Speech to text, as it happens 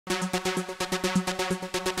My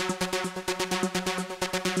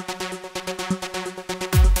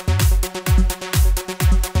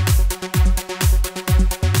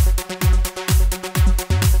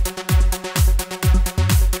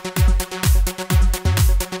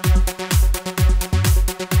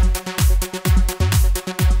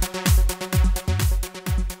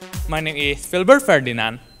name is Filbert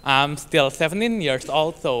Ferdinand. I'm still 17 years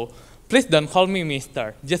old, so please don't call me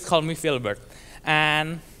Mister, just call me Filbert.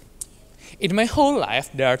 And in my whole life,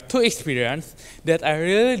 there are two experiences that I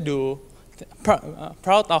really do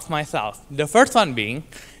proud of myself. The first one being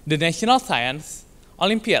the National Science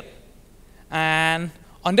Olympiad. And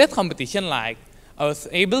on that competition, I was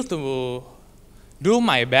able to do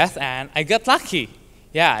my best and I got lucky.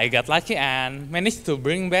 Yeah, I got lucky and managed to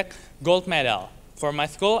bring back gold medal for my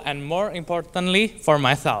school and more importantly for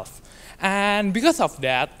myself. And because of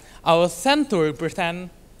that, I was sent to represent,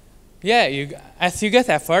 as you guys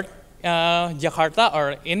have heard, Jakarta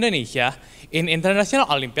or Indonesia in International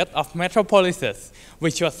Olympiad of Metropolises,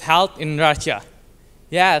 which was held in Russia.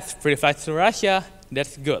 Yes, privilege to Russia,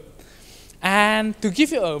 that's good. And to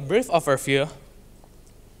give you a brief overview,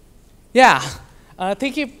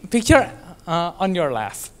 take a picture on your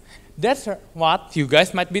left. That's what you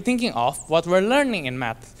guys might be thinking of, what we're learning in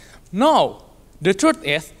math. No, the truth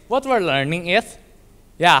is, what we're learning is,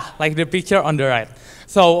 like the picture on the right.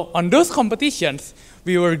 So on those competitions,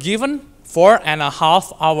 we were given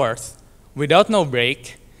 4.5 hours without no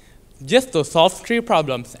break, just to solve 3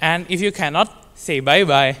 problems. And if you cannot, say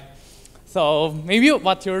bye-bye. So maybe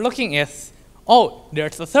what you're looking is, oh,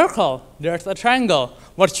 there's a circle, there's a triangle,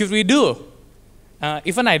 what should we do?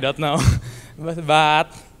 Even I don't know, but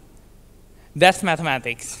that's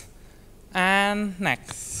mathematics. And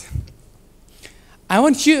next, I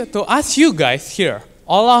want you to ask you guys here,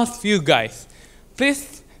 all of you guys,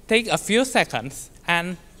 please take a few seconds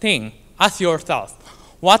and think, ask yourself,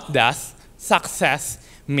 what does success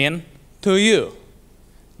mean to you?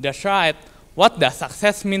 That's right, what does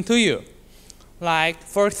success mean to you? Like,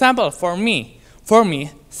 for example, for me,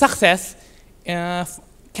 success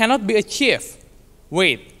cannot be achieved.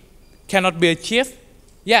 Wait, cannot be achieved?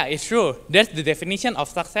 Yeah, it's true. That's the definition of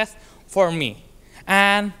success for me.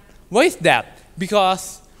 And why is that?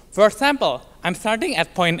 Because, for example, I'm starting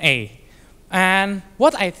at point A. And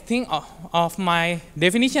what I think of my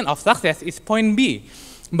definition of success is point B.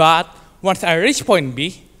 But once I reach point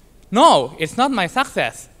B, no, it's not my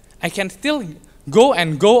success. I can still go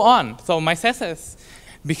and go on. So my success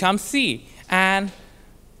becomes C. And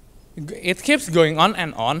it keeps going on.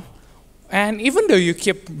 And even though you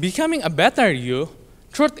keep becoming a better you,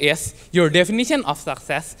 truth is, your definition of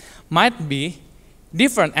success might be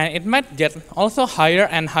different and it might get also higher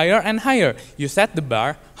and higher and higher. You set the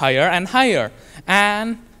bar higher and higher.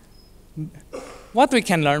 And what we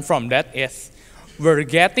can learn from that is we're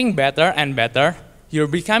getting better and better. You're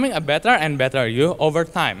becoming a better and better you over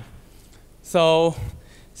time. So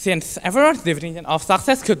since everyone's definition of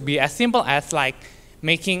success could be as simple as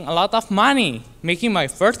making a lot of money, making my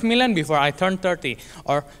first million before I turn 30,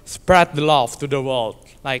 or spread the love to the world,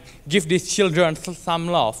 give these children some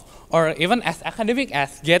love, or even as academic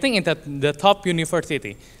as getting into the top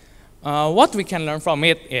university. What we can learn from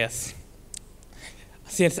it is,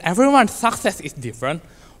 since everyone's success is different,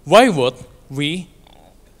 why would we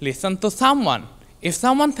listen to someone? If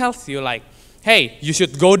someone tells you hey, you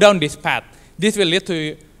should go down this path, this will lead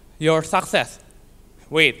to your success.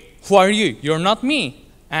 Wait, who are you? You're not me.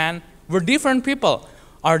 And we're different people.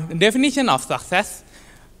 Our definition of success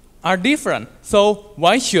are different. So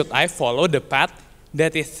why should I follow the path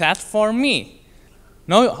that is set for me?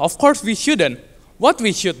 No, of course we shouldn't. What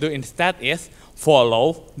we should do instead is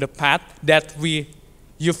follow the path that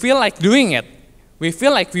you feel like doing it. We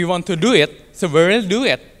feel like we want to do it, so we will do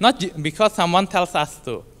it, not because someone tells us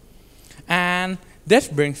to. And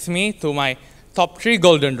that brings me to my top 3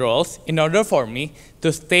 golden rules in order for me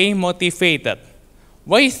to stay motivated.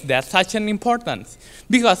 Why is that such an importance?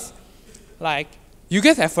 Because, you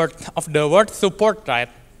guys have heard of the word support, right?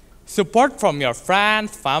 Support from your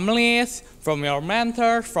friends, families, from your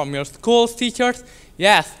mentors, from your school's teachers.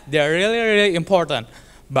 Yes, they're really, really important.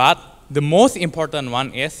 But the most important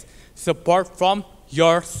one is support from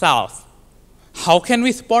yourself. How can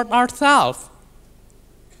we support ourselves?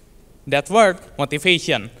 That word,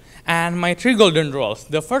 motivation. And my 3 golden rules.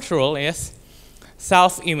 The first rule is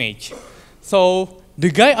self-image. So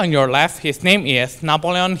the guy on your left, his name is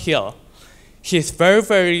Napoleon Hill. He's very,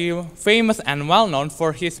 very famous and well-known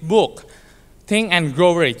for his book, Think and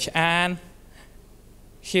Grow Rich. And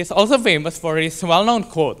he's also famous for his well-known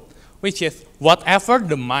quote, which is, whatever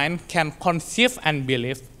the mind can conceive and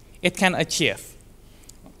believe, it can achieve.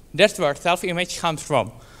 That's where self-image comes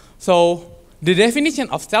from. So the definition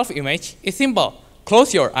of self-image is simple.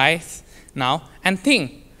 Close your eyes now and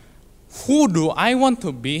think, who do I want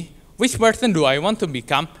to be? Which person do I want to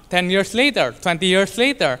become 10 years later, 20 years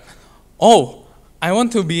later? Oh, I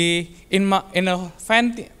want to be in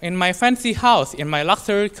my fancy house, in my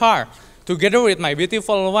luxury car, together with my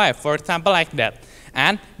beautiful wife, for example, like that.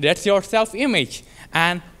 And that's your self-image.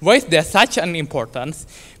 And why is there such an importance?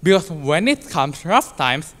 Because when it comes rough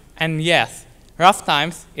times, and yes, rough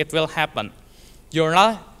times, it will happen. Your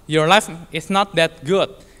life is not that good.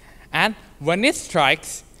 And when it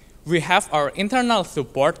strikes, we have our internal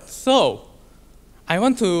support. So, I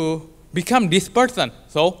want to become this person.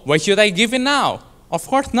 So, why should I give in now? Of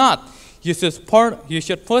course not. You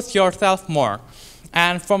should push yourself more.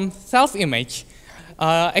 And from self-image,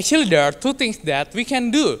 actually there are two things that we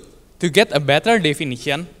can do to get a better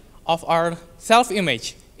definition of our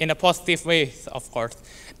self-image in a positive way, of course.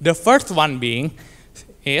 The first one being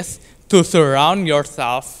is to surround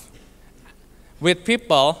yourself with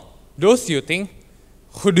people, those you think,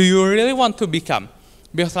 who do you really want to become?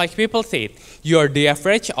 Because like people said, you are the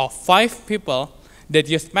average of 5 people that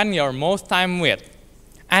you spend your most time with.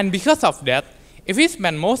 And because of that, if we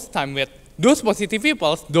spend most time with those positive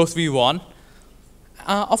people, those we want,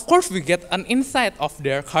 of course we get an insight of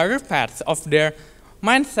their career paths, of their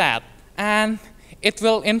mindset, and it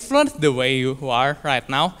will influence the way you are right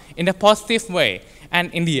now in a positive way.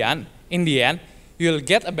 And in the end, you'll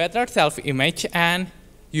get a better self-image and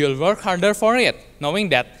you'll work harder for it, knowing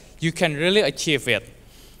that you can really achieve it.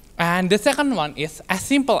 And the second one is as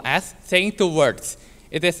simple as saying 2 words.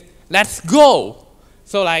 It is, let's go!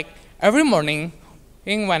 So like every morning,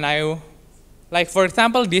 for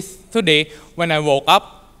example, today, when I woke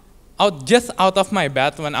up, out of my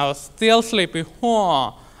bed when I was still sleepy,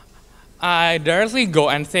 I directly go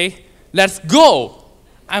and say, let's go!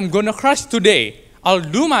 I'm gonna crush today. I'll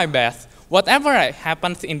do my best. Whatever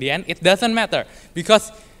happens in the end, it doesn't matter.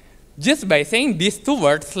 Because just by saying these 2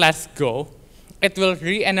 words, let's go, it will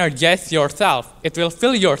re-energize yourself. It will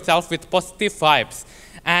fill yourself with positive vibes.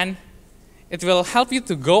 And it will help you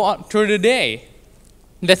to go on through the day.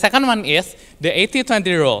 The second one is the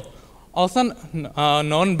 80-20 rule, also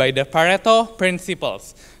known by the Pareto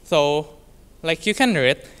principles. So, like you can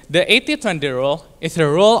read, the 80-20 rule is a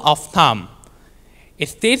rule of thumb. It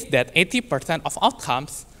states that 80% of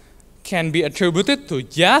outcomes can be attributed to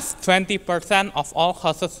just 20% of all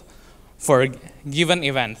causes for given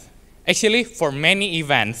events. Actually, for many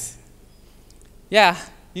events. Yeah,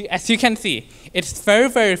 as you can see, it's very,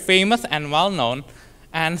 very famous and well known,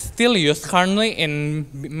 and still used currently in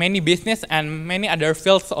many business and many other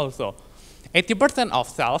fields also. 80% of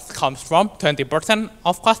sales comes from 20%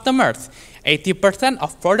 of customers. 80%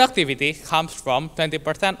 of productivity comes from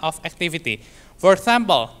 20% of activity. For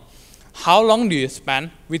example, how long do you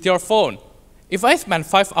spend with your phone? If I spend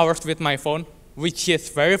 5 hours with my phone, which is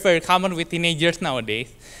very, very common with teenagers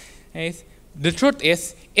nowadays, the truth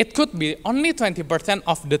is, it could be only 20%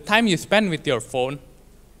 of the time you spend with your phone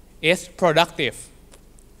is productive.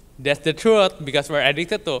 That's the truth, because we're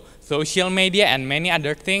addicted to social media and many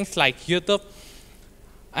other things like YouTube.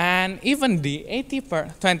 And even the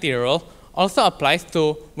 80-20 rule also applies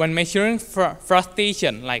to when measuring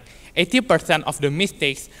frustration. Like 80% of the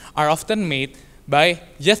mistakes are often made by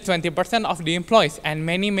just 20% of the employees and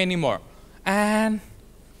many, many more. And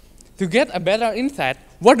to get a better insight,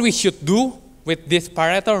 what we should do with this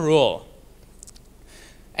Pareto rule.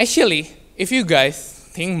 Actually, if you guys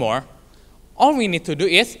think more, all we need to do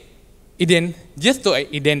is just to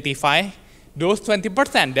identify those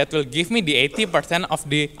 20% that will give me the 80% of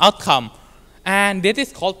the outcome. And that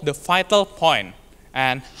is called the vital point.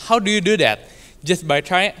 And how do you do that? Just by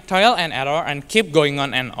trial and error and keep going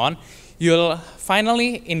on and on, you'll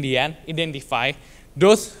finally, in the end, identify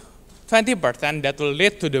those 20% that will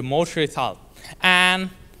lead to the most result.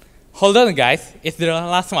 And hold on guys, it's the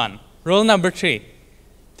last one. Rule number 3,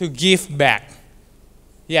 to give back.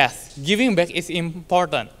 Yes, giving back is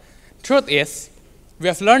important. Truth is, we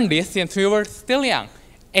have learned this since we were still young.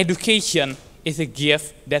 Education is a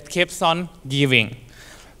gift that keeps on giving.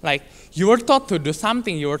 Like, you were taught to do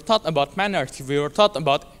something, you were taught about manners, we were taught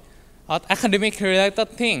about academic-related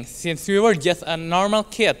things since we were just a normal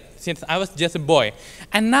kid, since I was just a boy.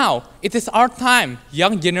 And now, it is our time,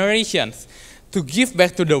 young generations, to give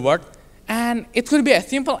back to the world. And it could be as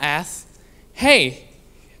simple as, hey,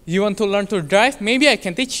 you want to learn to drive? Maybe I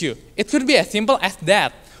can teach you. It could be as simple as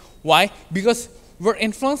that. Why? Because we're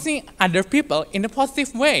influencing other people in a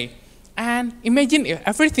positive way. And imagine if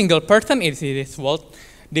every single person in this world,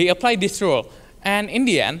 they apply this rule. And in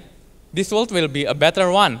the end, this world will be a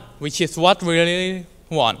better one, which is what we really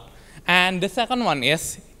one. And the second one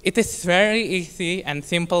is, it is very easy and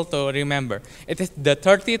simple to remember. It is the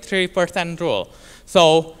 33% rule.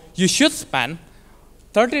 So you should spend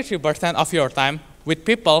 33% of your time with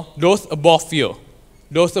people, those above you.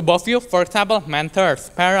 Those above you, for example, mentors,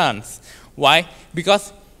 parents. Why?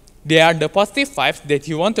 Because they are the positive vibes that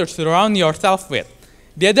you want to surround yourself with.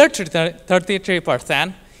 The other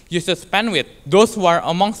 33% you should spend with those who are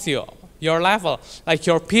amongst you, your level, like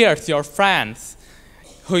your peers, your friends,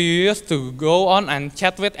 who you used to go on and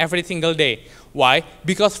chat with every single day. Why?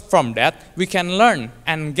 Because from that, we can learn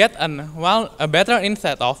and get a better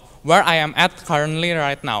insight of where I am at currently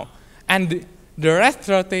right now. And the rest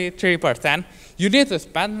 33%, you need to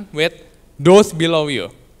spend with those below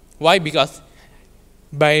you. Why? Because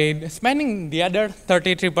by spending the other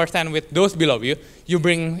 33% with those below you, you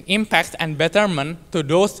bring impact and betterment to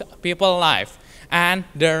those people's life. And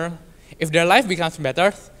if their life becomes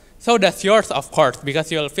better, so does yours, of course,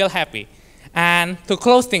 because you'll feel happy. And to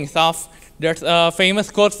close things off, there's a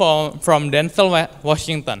famous quote from Denzel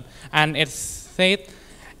Washington, and it said,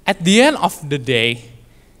 at the end of the day,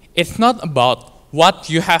 it's not about what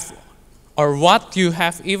you have or what you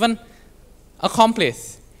have even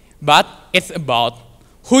accomplished, but it's about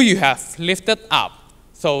who you have lifted up.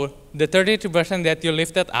 So the 32% that you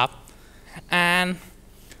lifted up, and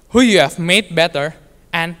who you have made better,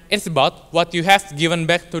 and it's about what you have given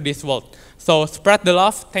back to this world. So spread the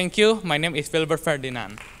love. Thank you. My name is Filbert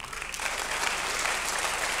Ferdinand.